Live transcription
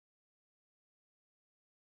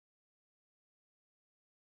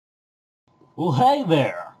Well, hey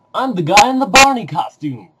there! I'm the guy in the Barney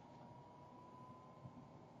costume!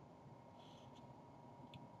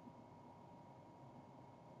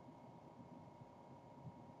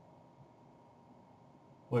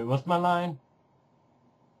 Wait, what's my line?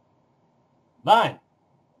 Line!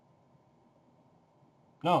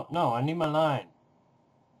 No, I need my line.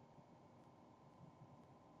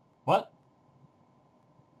 What?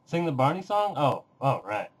 Sing the Barney song? Oh,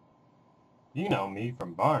 right. You know me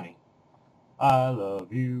from Barney. I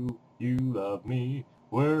love you, you love me.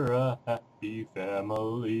 We're a happy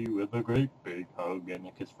family with a great big hug and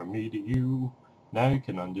a kiss from me to you. Now you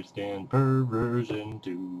can understand perversion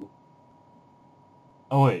too.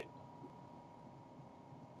 Oh wait.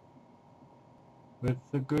 With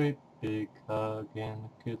a great big hug and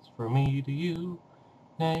a kiss from me to you.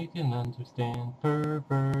 Now you can understand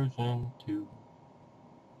perversion too.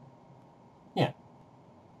 Yeah,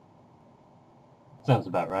 sounds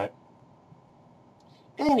about right.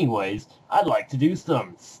 Anyways, I'd like to do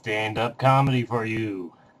some stand-up comedy for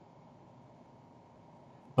you.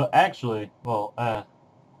 But actually, well,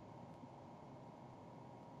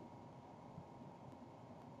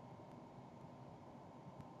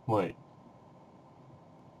 wait.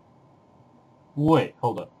 Wait,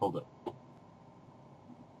 hold up.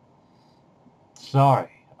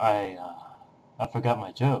 Sorry, I forgot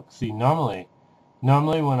my joke. See, normally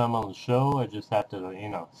when I'm on the show, I just have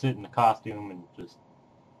to, sit in the costume and just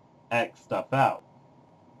act stuff out.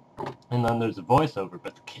 And then there's a voiceover,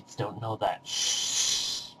 but the kids don't know that.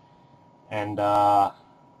 Shh. And,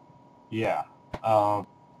 yeah. Um,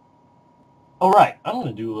 alright, I'm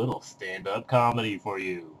gonna do a little stand-up comedy for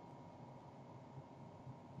you.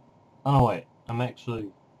 Oh, no, wait.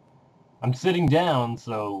 I'm sitting down,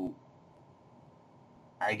 so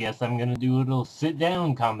I guess I'm gonna do a little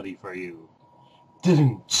sit-down comedy for you.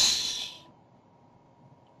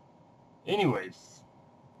 Anyways,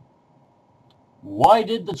 why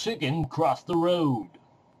did the chicken cross the road?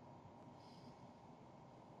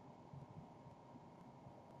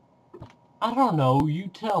 I don't know, you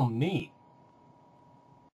tell me.